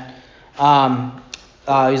on that.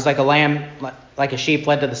 He's like a lamb, like a sheep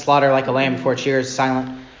led to the slaughter, like a lamb before its shears is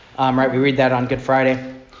silent. Right, we read that on Good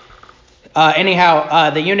Friday.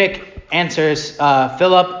 The eunuch answers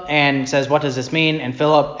Philip and says, what does this mean? And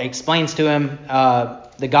Philip explains to him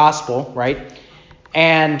the gospel, right?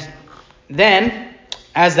 And then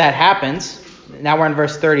as that happens, now we're in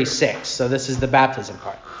verse 36. So this is the baptism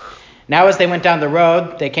part. Now as they went down the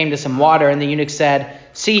road, they came to some water, and the eunuch said,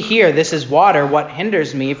 "See here, this is water. What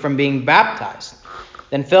hinders me from being baptized?"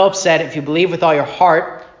 Then Philip said, "If you believe with all your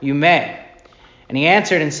heart, you may." And he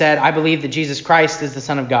answered and said, "I believe that Jesus Christ is the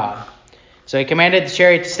Son of God." So he commanded the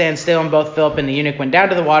chariot to stand still, and both Philip and the eunuch went down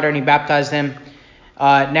to the water, and he baptized him.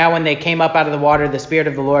 Now when they came up out of the water, the Spirit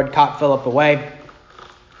of the Lord caught Philip away,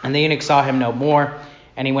 and the eunuch saw him no more,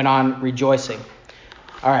 and he went on rejoicing.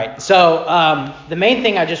 All right, so the main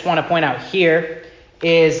thing I just want to point out here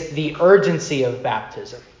is the urgency of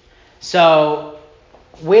baptism. So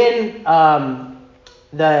when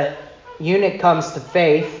the eunuch comes to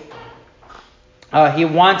faith, he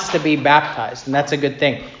wants to be baptized, and that's a good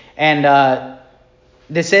thing. And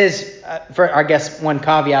this is, for I guess one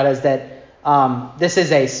caveat is that this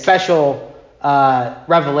is a special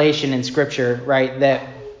revelation in Scripture, right? That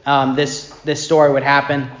this story would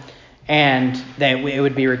happen, and that it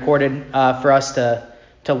would be recorded for us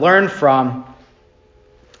to learn from.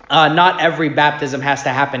 Not every baptism has to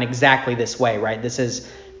happen exactly this way, right? This is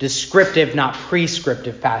descriptive, not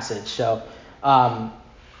prescriptive passage. So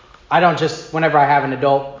I don't just, whenever I have an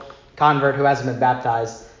adult convert who hasn't been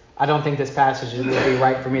baptized, I don't think this passage would be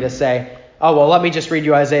right for me to say, "Oh, well, let me just read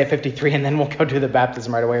you Isaiah 53 and then we'll go do the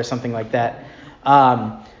baptism right away," or something like that.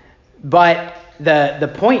 But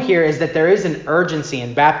the point here is that there is an urgency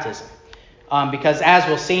in baptism. Because as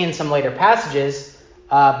we'll see in some later passages,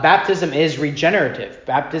 baptism is regenerative.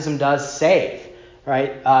 Baptism does save,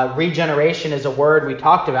 right? Regeneration is a word we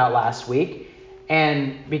talked about last week.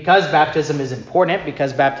 And because baptism is important,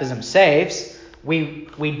 because baptism saves,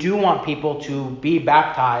 we do want people to be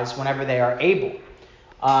baptized whenever they are able.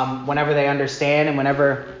 Whenever they understand and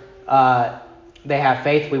whenever they have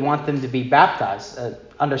faith, we want them to be baptized.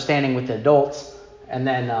 Understanding with the adults, and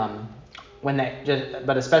then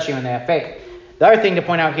but especially when they have faith. The other thing to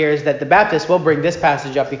point out here is that the Baptists will bring this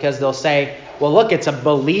passage up because they'll say, "Well, look, it's a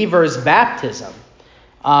believer's baptism.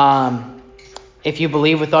 If you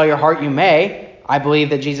believe with all your heart, you may. I believe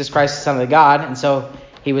that Jesus Christ is the Son of God, and so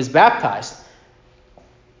he was baptized."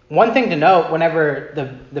 One thing to note whenever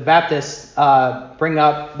the Baptists bring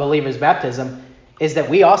up believer's baptism is that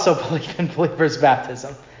we also believe in believer's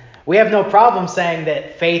baptism. We have no problem saying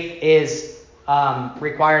that faith is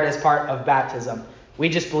required as part of baptism. We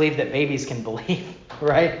just believe that babies can believe,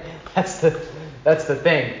 right? That's the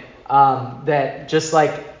thing. That just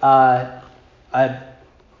like a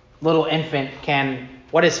little infant can.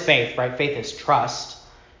 What is faith, right? Faith is trust.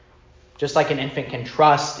 Just like an infant can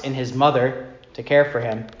trust in his mother to care for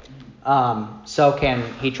him, so can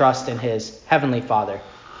he trust in his heavenly Father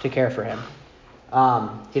to care for him.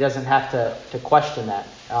 He doesn't have to question that.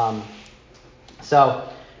 So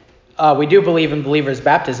we do believe in believer's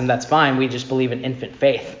baptism. That's fine. We just believe in infant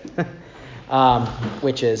faith,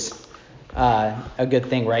 which is a good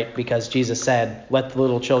thing, right? Because Jesus said, "Let the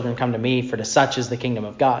little children come to me, for to such is the kingdom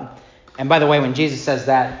of God." And by the way, when Jesus says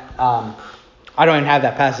that, I don't even have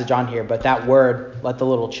that passage on here, but that word, "let the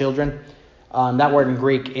little children," that word in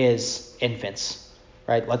Greek is infants,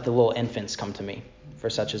 right? "Let the little infants come to me, for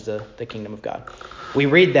such is the kingdom of God." We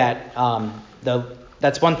read that.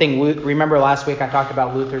 That's one thing. Remember last week I talked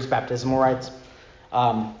about Luther's baptismal rites?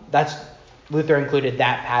 Luther included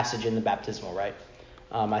that passage in the baptismal rite,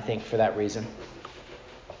 I think, for that reason.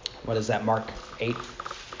 What is that, Mark 8?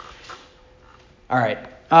 All right.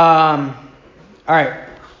 All right.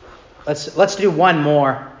 Let's do one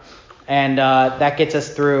more, and that gets us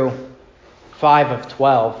through 5 of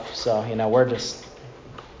 12. So, we're just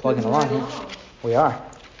plugging along here. We are.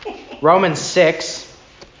 Romans 6,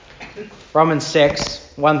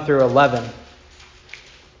 1 through 11.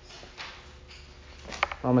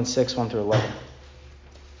 Romans 6, 1 through 11.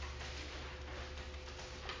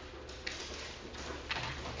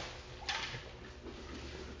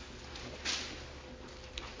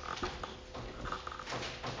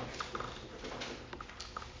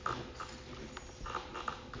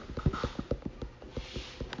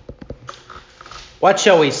 What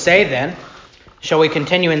shall we say then? Shall we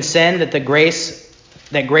continue in sin that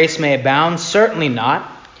grace may abound? Certainly not.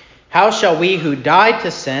 How shall we who died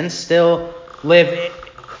to sin still live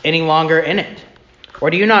any longer in it?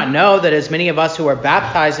 Or do you not know that as many of us who were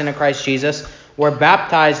baptized into Christ Jesus were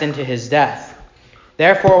baptized into his death?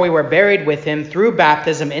 Therefore we were buried with him through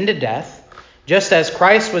baptism into death, just as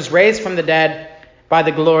Christ was raised from the dead by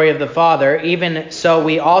the glory of the Father, even so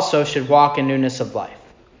we also should walk in newness of life.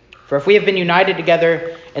 For if we have been united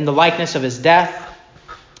together in the likeness of his death,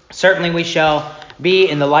 certainly we shall be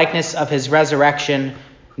in the likeness of his resurrection,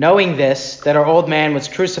 knowing this, that our old man was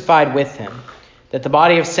crucified with him, that the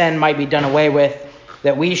body of sin might be done away with,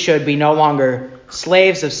 that we should be no longer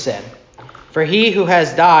slaves of sin. For he who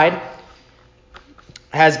has died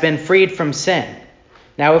has been freed from sin.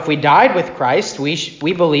 Now if we died with Christ,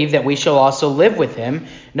 we believe that we shall also live with him,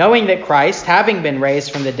 knowing that Christ, having been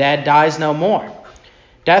raised from the dead, dies no more.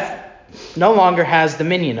 Death no longer has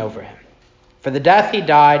dominion over him. For the death he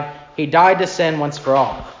died to sin once for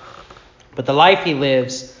all. But the life he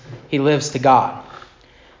lives to God.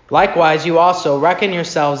 Likewise, you also reckon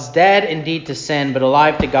yourselves dead indeed to sin, but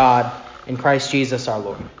alive to God in Christ Jesus our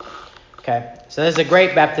Lord. Okay, so this is a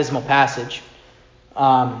great baptismal passage.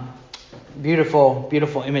 Beautiful,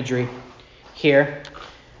 beautiful imagery here.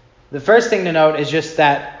 The first thing to note is just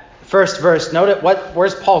that first verse. Note it.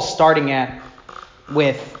 Where's Paul starting at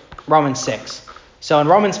with Romans 6? So in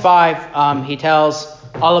Romans 5, he tells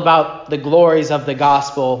all about the glories of the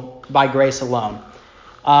gospel by grace alone.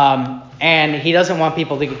 And he doesn't want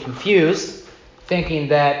people to get confused, thinking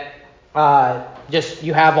that just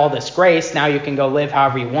you have all this grace, now you can go live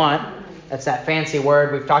however you want. That's that fancy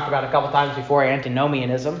word we've talked about a couple times before,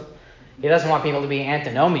 antinomianism. He doesn't want people to be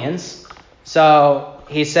antinomians. So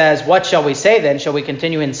he says, what shall we say then? Shall we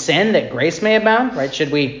continue in sin that grace may abound? Right?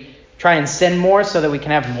 Should we try and sin more so that we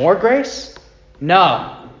can have more grace?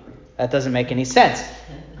 No, that doesn't make any sense.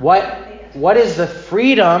 What is the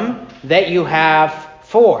freedom that you have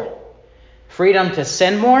for? Freedom to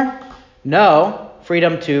sin more? No,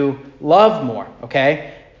 freedom to love more.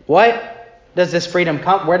 Okay? Where does this freedom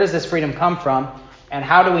come from? And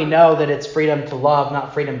how do we know that it's freedom to love,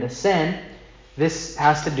 not freedom to sin? This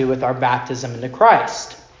has to do with our baptism into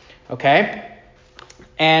Christ. Okay?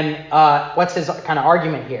 And what's his kind of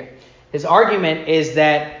argument here? His argument is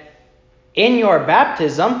that in your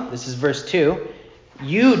baptism, this is verse 2,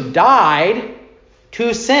 you died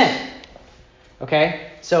to sin. Okay?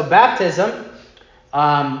 So baptism,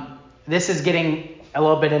 this is getting a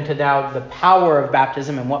little bit into now the power of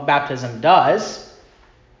baptism and what baptism does.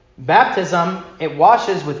 Baptism, it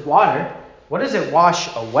washes with water. What does it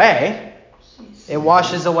wash away? It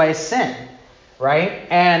washes away sin, right?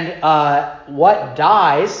 And what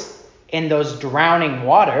dies in those drowning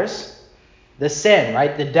waters? The sin,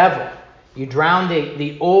 right? The devil. You drown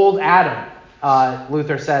the old Adam,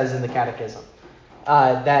 Luther says in the Catechism.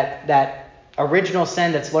 That original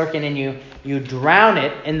sin that's lurking in you, you drown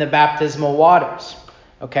it in the baptismal waters.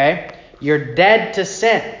 Okay? You're dead to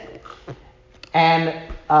sin. And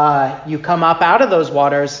you come up out of those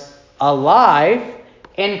waters alive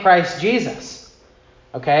in Christ Jesus.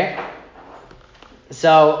 Okay?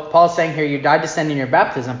 So Paul's saying here, you died to sin in your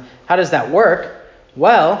baptism. How does that work?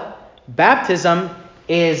 Well, baptism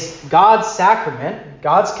is God's sacrament,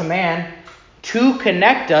 God's command to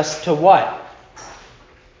connect us to what?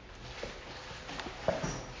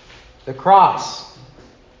 The cross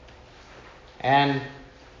and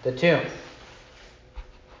the tomb.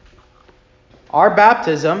 Our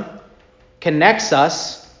baptism connects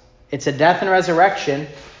us, it's a death and resurrection,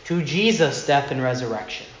 to Jesus' death and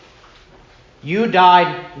resurrection. You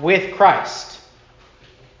died with Christ.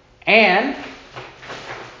 And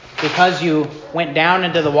because you went down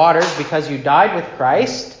into the waters, because you died with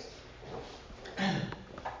Christ,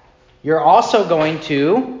 you're also going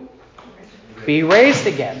to be raised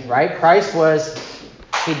again, right?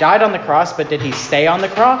 He died on the cross, but did he stay on the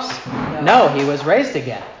cross? No, he was raised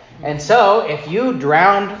again. And so, if you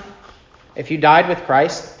died with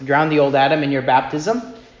Christ, drowned the old Adam in your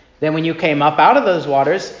baptism, then when you came up out of those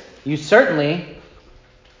waters, you certainly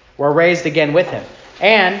were raised again with him.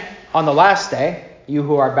 And on the last day, you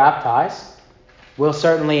who are baptized will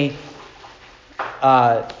certainly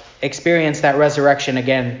experience that resurrection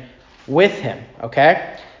again with him.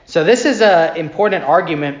 Okay? So this is an important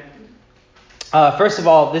argument. First of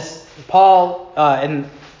all, this Paul and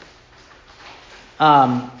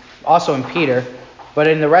also in Peter, but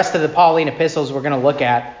in the rest of the Pauline epistles we're going to look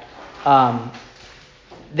at,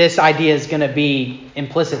 this idea is going to be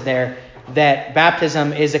implicit there, that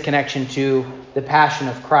baptism is a connection to the passion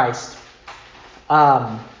of Christ.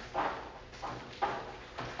 But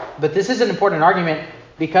this is an important argument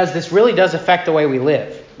because this really does affect the way we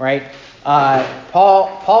live, right?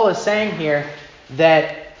 Paul is saying here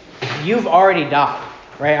that you've already died,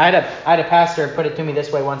 right? I had a pastor put it to me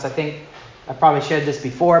this way once. I think I probably shared this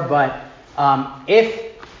before, but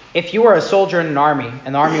if you were a soldier in an army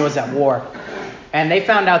and the army was at war and they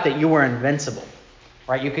found out that you were invincible,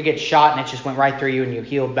 right? You could get shot and it just went right through you and you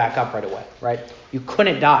healed back up right away, right? You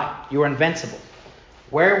couldn't die. You were invincible.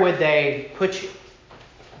 Where would they put you?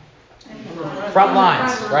 Front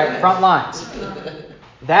lines, right? Front lines.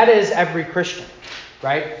 That is every Christian,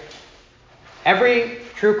 right? Every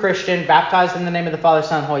true Christian baptized in the name of the Father,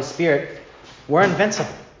 Son, and Holy Spirit, we're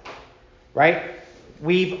invincible, right?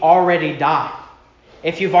 we've already died.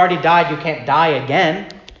 If you've already died, you can't die again.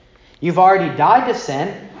 You've already died to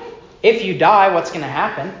sin. If you die, what's going to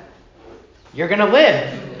happen? You're going to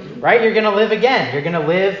live, right? You're going to live again. You're going to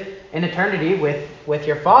live in eternity with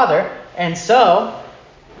your Father. And so,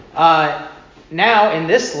 now in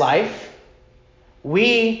this life,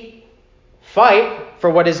 we fight for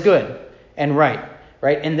what is good and right?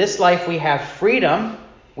 In this life, we have freedom.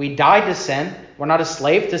 We died to sin. We're not a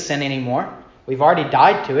slave to sin anymore. We've already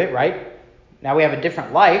died to it, right? Now we have a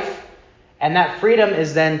different life. And that freedom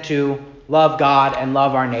is then to love God and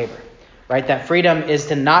love our neighbor, right? That freedom is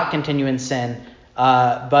to not continue in sin,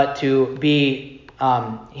 but to be,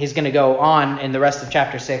 he's going to go on in the rest of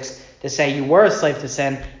chapter 6 to say you were a slave to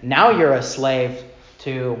sin. Now you're a slave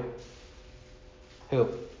to who?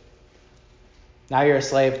 Now you're a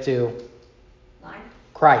slave to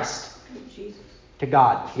Christ. Jesus. To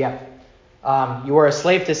God, yep. You were a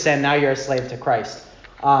slave to sin, now you're a slave to Christ.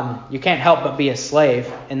 You can't help but be a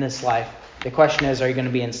slave in this life. The question is, are you going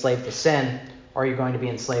to be enslaved to sin, or are you going to be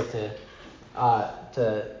enslaved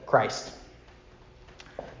to Christ?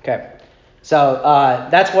 Okay, so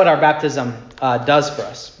that's what our baptism does for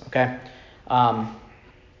us, okay?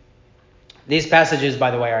 These passages,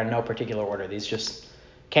 by the way, are in no particular order. These just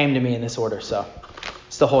came to me in this order, so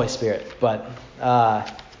it's the Holy Spirit, but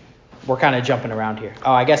we're kind of jumping around here.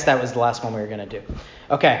 Oh, I guess that was the last one we were going to do.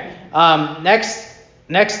 Okay,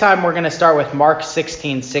 next time we're going to start with Mark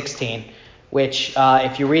 16:16, which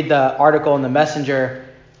if you read the article in the Messenger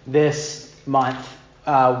this month,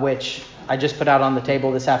 which I just put out on the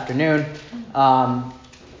table this afternoon,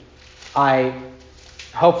 I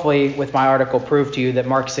hopefully with my article prove to you that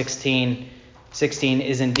Mark 16:16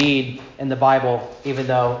 is indeed in the Bible, even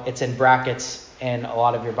though it's in brackets in a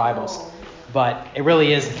lot of your Bibles. But it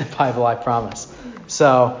really is in the Bible, I promise.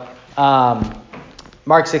 So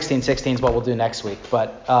Mark 16:16 is what we'll do next week,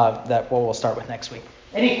 but that what we'll start with next week.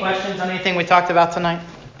 Any questions on anything we talked about tonight?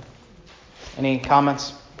 Any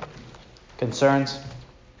comments? Concerns?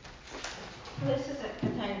 This is a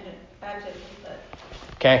contained baptism, but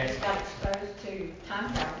Okay. just got exposed to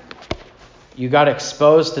time travel. You got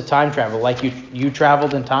exposed to time travel, like you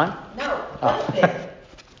traveled in time? No, Oh. Philip did.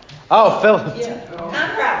 Oh, Philip. Yeah,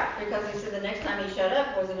 time travel, because he said the next time he showed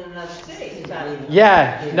up was in another city.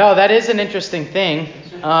 Yeah, no, that is an interesting thing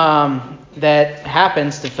that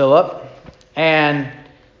happens to Philip. And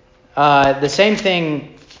the same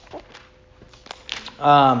thing,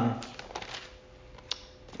 well,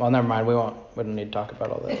 never mind, we don't need to talk about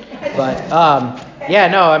all that. But, yeah,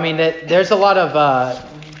 no, I mean, there's a lot of,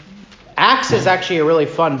 Acts is actually a really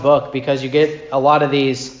fun book because you get a lot of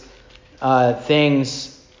these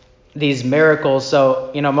things, these miracles.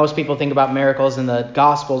 So, most people think about miracles in the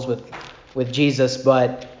Gospels with Jesus,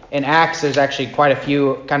 but in Acts there's actually quite a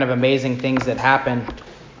few kind of amazing things that happen.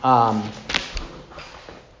 Trying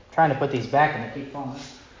to put these back and they keep falling.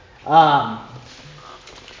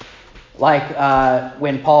 Like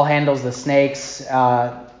when Paul handles the snakes,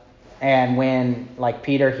 and when like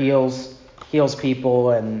Peter heals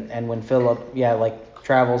people, and when Philip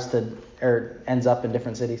travels to or ends up in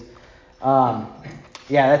different cities.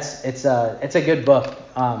 It's a good book.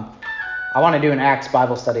 I want to do an Acts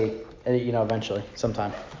Bible study, eventually,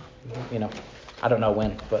 sometime. I don't know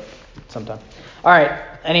when, but sometime. All right.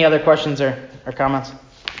 Any other questions or comments?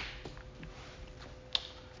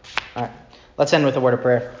 All right. Let's end with a word of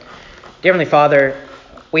prayer. Dear Heavenly Father,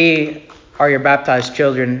 we are your baptized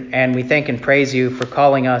children, and we thank and praise you for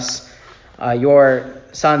calling us your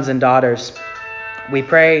sons and daughters. We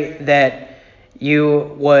pray that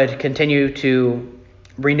you would continue to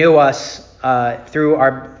renew us through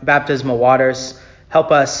our baptismal waters.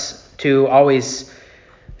 Help us to always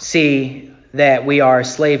see that we are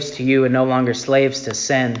slaves to you and no longer slaves to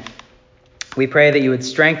sin. We pray that you would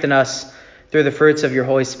strengthen us through the fruits of your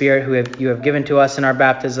Holy Spirit who you have given to us in our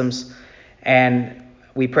baptisms. And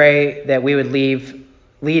we pray that we would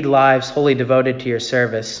lead lives wholly devoted to your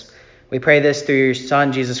service. We pray this through your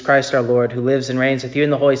Son, Jesus Christ our Lord, who lives and reigns with you in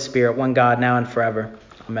the Holy Spirit, one God, now and forever.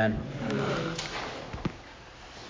 Amen.